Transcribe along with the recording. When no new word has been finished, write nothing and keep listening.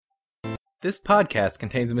This podcast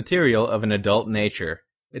contains material of an adult nature.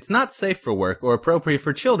 It's not safe for work or appropriate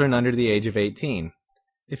for children under the age of 18.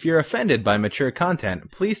 If you're offended by mature content,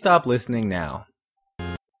 please stop listening now.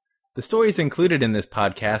 The stories included in this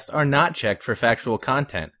podcast are not checked for factual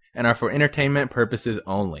content and are for entertainment purposes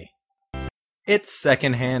only. It's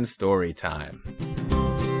secondhand story time.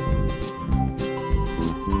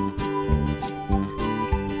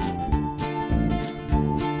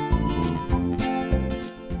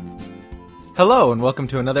 Hello, and welcome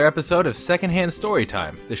to another episode of Secondhand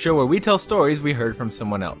Storytime, the show where we tell stories we heard from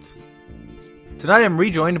someone else. Tonight I'm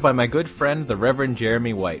rejoined by my good friend, the Reverend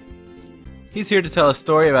Jeremy White. He's here to tell a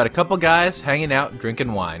story about a couple guys hanging out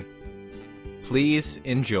drinking wine. Please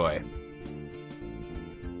enjoy.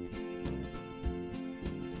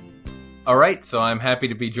 Alright, so I'm happy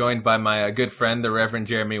to be joined by my good friend, the Reverend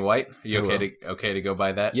Jeremy White. Are you okay to go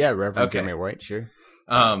by that? Yeah, Reverend Jeremy White, sure.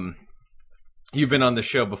 You've been on the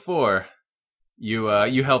show before.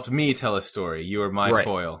 You helped me tell a story. You were my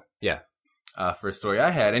foil. Yeah. For a story I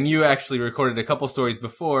had. And you actually recorded a couple stories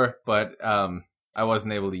before, but I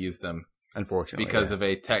wasn't able to use them. Unfortunately. Because of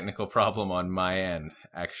a technical problem on my end,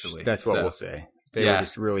 actually. That's what we'll say. They were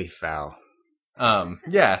just really foul.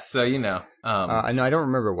 So you know. I know I don't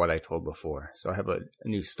remember what I told before, so I have a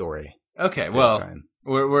new story. Okay, well, time.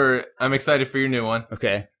 I'm excited for your new one.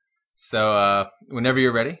 Okay. So whenever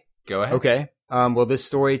you're ready, go ahead. Okay. Well, this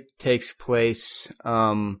story takes place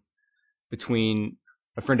between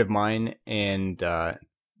a friend of mine and I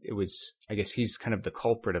guess he's kind of the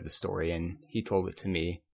culprit of the story, and he told it to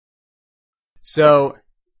me. So,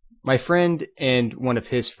 my friend and one of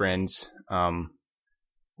his friends, I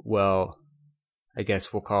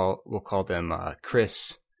guess we'll call them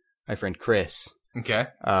Chris, my friend Chris. Okay.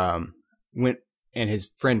 Went and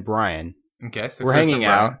his friend Brian. Okay. So we're Chris hanging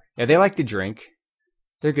out. Yeah, they like to drink.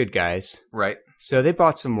 They're good guys. Right. So they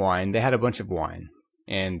bought some wine. They had a bunch of wine,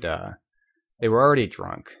 and they were already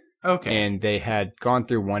drunk. Okay. And they had gone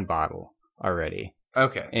through one bottle already.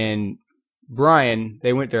 Okay. And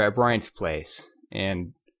they went there at Brian's place,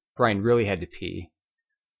 and Brian really had to pee.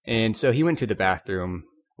 And so he went to the bathroom,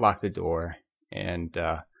 locked the door, and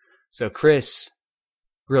so Chris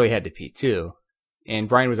really had to pee too. And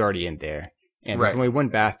Brian was already in there. And there's only one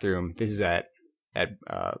bathroom. This is at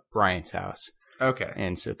Brian's house. Okay.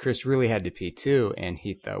 And so Chris really had to pee too, and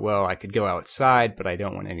he thought, well, I could go outside, but I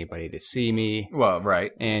don't want anybody to see me. Well,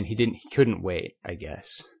 right. And he couldn't wait, I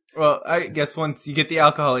guess. Well, I guess once you get the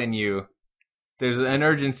alcohol in you, there's an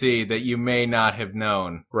urgency that you may not have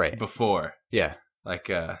known before. Yeah. Like,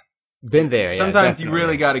 been there. Sometimes you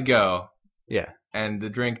really got to go. Yeah. And the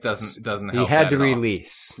drink doesn't help. He had to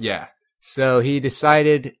release. Yeah. So he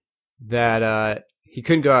decided that he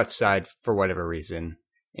couldn't go outside for whatever reason,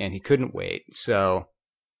 and he couldn't wait. So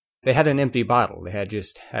they had an empty bottle. They had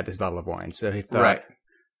just had this bottle of wine. So he thought,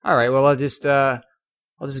 all right, well, I'll just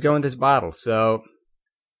go in this bottle. So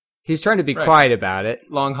he's trying to be quiet about it.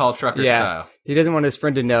 Long haul trucker style. He doesn't want his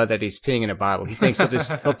friend to know that he's peeing in a bottle. He thinks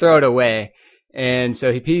he'll throw it away. And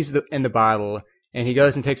so he pees in the bottle, and he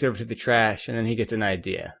goes and takes it over to the trash, and then he gets an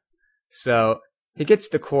idea. So he gets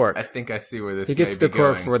the cork. I think I see where this. He gets the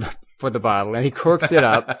cork for the bottle, and he corks it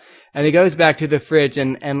up, and he goes back to the fridge,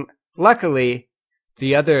 and luckily,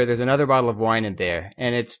 there's another bottle of wine in there,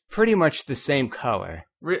 and it's pretty much the same color.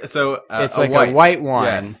 So it's like a white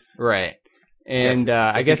wine, right? And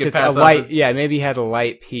I guess it's a light. Yeah, maybe he had a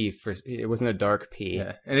light pee it wasn't a dark pee.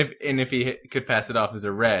 Yeah. And if he could pass it off as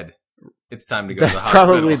a red, it's time to go to the That's hospital.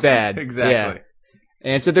 Probably bad. Exactly. Yeah.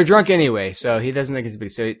 And so they're drunk anyway, so he doesn't think it's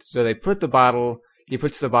big. So they puts the bottle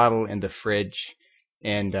in the fridge,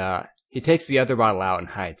 and he takes the other bottle out and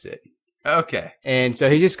hides it. Okay. And so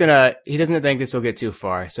he doesn't think this will get too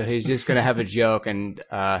far, so he's just gonna have a joke, and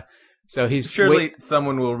so he's surely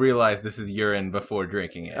someone will realize this is urine before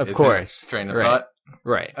drinking it. Of course. Train of thought.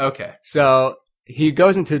 Right. Okay. So he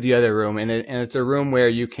goes into the other room, and it's a room where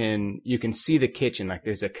you can see the kitchen. Like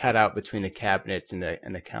there's a cutout between the cabinets and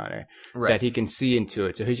the counter that he can see into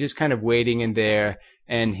it. So he's just kind of waiting in there,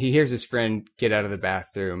 and he hears his friend get out of the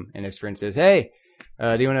bathroom, and his friend says, "Hey,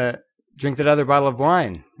 do you want to drink that other bottle of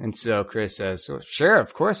wine?" And so Chris says, well, "Sure,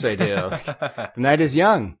 of course I do. The night is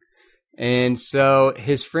young." And so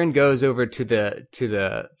his friend goes over to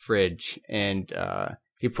the fridge, and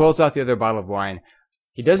he pulls out the other bottle of wine.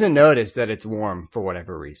 He doesn't notice that it's warm for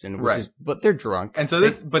whatever reason, but they're drunk. And so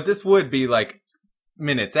this would be like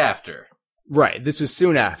minutes after. Right. This was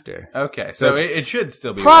soon after. Okay. So it should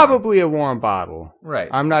still be probably warm. A warm bottle. Right.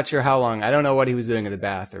 I'm not sure how long. I don't know what he was doing in the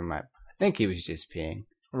bathroom. I think he was just peeing.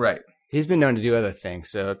 Right. He's been known to do other things,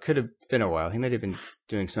 so it could have been a while. He might have been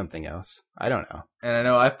doing something else. I don't know. And I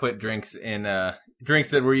know I've put drinks in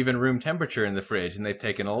drinks that were even room temperature in the fridge, and they've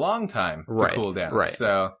taken a long time to cool down. Right.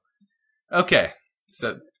 So, okay.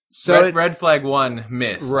 So red flag 1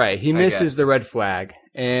 missed. Right. He misses the red flag.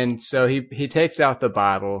 And so he takes out the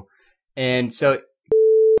bottle. And so,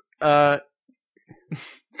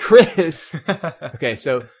 Chris, okay,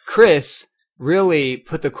 so Chris really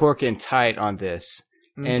put the cork in tight on this.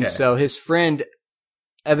 And so his friend,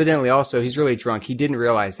 evidently also, he's really drunk. He didn't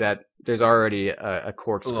realize that there's already a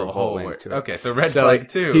corkscrew hole into it. Okay, so red flag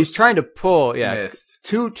 2. He's trying to pull, missed.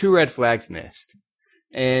 Two red flags missed.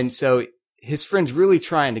 And so his friend's really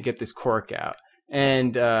trying to get this cork out.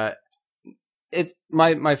 And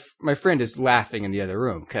my friend is laughing in the other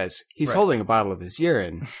room because he's holding a bottle of his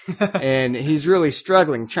urine. And he's really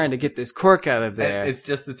struggling trying to get this cork out of there. It's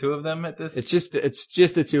just the two of them at this? It's just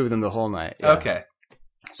the two of them the whole night. Yeah. Okay.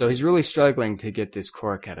 So he's really struggling to get this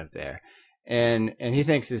cork out of there. And he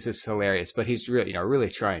thinks this is hilarious, but he's really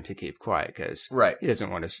trying to keep quiet because he doesn't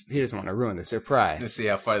want to ruin the surprise. To see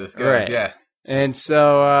how far this goes, yeah. And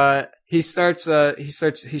so he's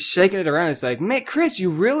shaking it around. It's like, man, Chris,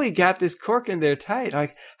 you really got this cork in there tight.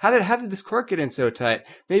 Like, how did this cork get in so tight?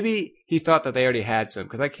 Maybe he thought that they already had some,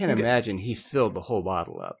 because I can't imagine he filled the whole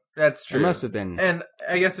bottle up. That's true. It must have been. And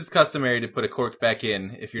I guess it's customary to put a cork back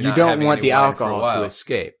in if you're not having having want any the wine alcohol for a while. to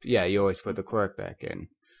escape. Yeah, you always put the cork back in.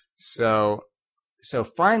 So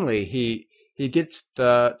finally he gets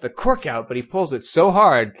the cork out, but he pulls it so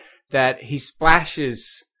hard that he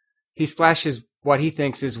splashes what he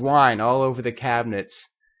thinks is wine all over the cabinets.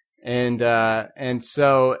 And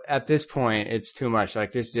so at this point it's too much.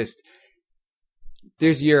 Like there's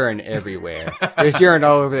urine everywhere. There's urine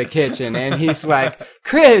all over the kitchen, and he's like,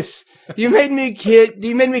 Chris, you made me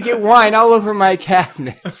get wine all over my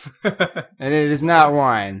cabinets. And it is not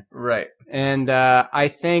wine. Right. And I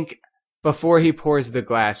think before he pours the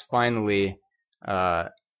glass, finally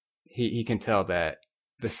he can tell that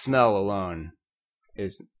the smell alone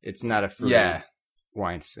it's not a fruity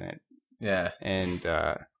wine scent. Yeah. And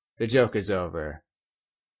the joke is over.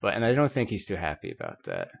 And I don't think he's too happy about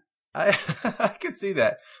that. I can see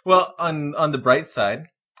that. Well, on the bright side,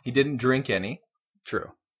 he didn't drink any.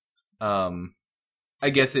 True. I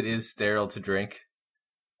guess it is sterile to drink,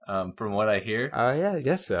 from what I hear. Yeah, I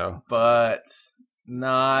guess so. But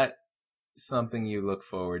not something you look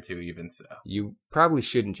forward to, even so. You probably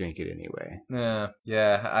shouldn't drink it anyway.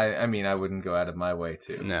 Yeah. I mean, I wouldn't go out of my way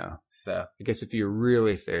to. No. So I guess if you're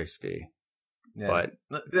really thirsty. Yeah. But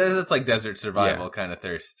that's like desert survival kind of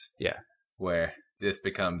thirst. Yeah. Where this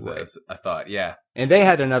becomes a thought. Yeah. And they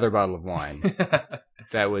had another bottle of wine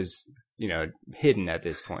that was, hidden at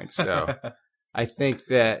this point. So I think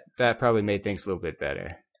that probably made things a little bit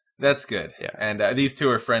better. That's good. Yeah. And these two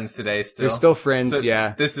are friends today still. They're still friends, so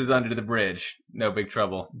yeah. This is under the bridge. No big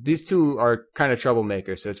trouble. These two are kind of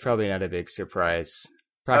troublemakers, so it's probably not a big surprise.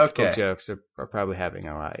 Practical jokes are probably having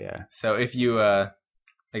a lot, yeah. So if you, I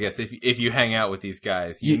guess if you hang out with these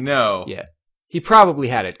guys, you know. Yeah. He probably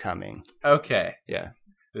had it coming. Okay. Yeah.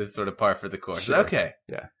 This is sort of par for the course. Sure. Okay.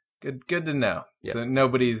 Yeah. Good to know. Yeah. So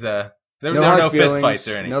nobody's, there are no no fist fights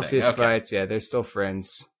or anything. No fist fights, yeah. They're still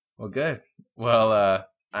friends. Well, good. Well,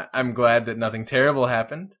 I'm glad that nothing terrible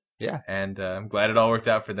happened. Yeah. And I'm glad it all worked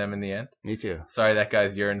out for them in the end. Me too. Sorry that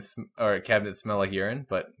guy's urine or cabinet smell like urine,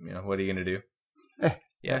 but, what are you going to do?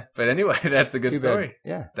 Yeah. But anyway, that's a good story. Bad.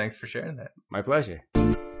 Yeah. Thanks for sharing that. My pleasure.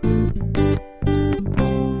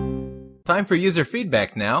 Time for user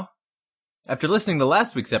feedback now. After listening to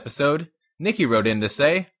last week's episode, Nikki wrote in to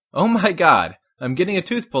say, "Oh my god, I'm getting a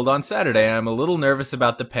tooth pulled on Saturday and I'm a little nervous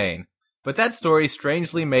about the pain. But that story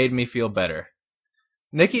strangely made me feel better."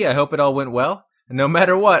 Nikki, I hope it all went well. And no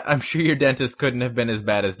matter what, I'm sure your dentist couldn't have been as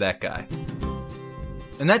bad as that guy.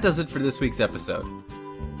 And that does it for this week's episode.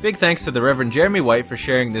 Big thanks to the Reverend Jeremy White for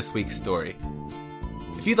sharing this week's story.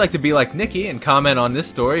 If you'd like to be like Nikki and comment on this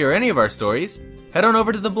story or any of our stories, head on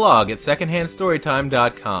over to the blog at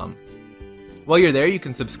secondhandstorytime.com. While you're there, you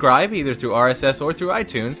can subscribe either through RSS or through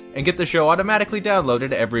iTunes and get the show automatically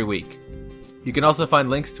downloaded every week. You can also find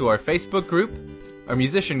links to our Facebook group, our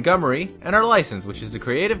musician Gummery, and our license, which is the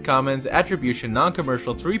Creative Commons Attribution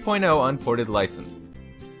Non-Commercial 3.0 Unported License.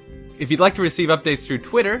 If you'd like to receive updates through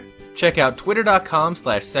Twitter, check out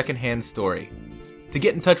twitter.com/secondhandstory. To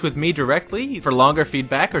get in touch with me directly for longer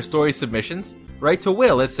feedback or story submissions, write to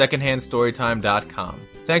Will at secondhandstorytime.com.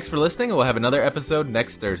 Thanks for listening, and we'll have another episode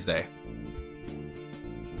next Thursday.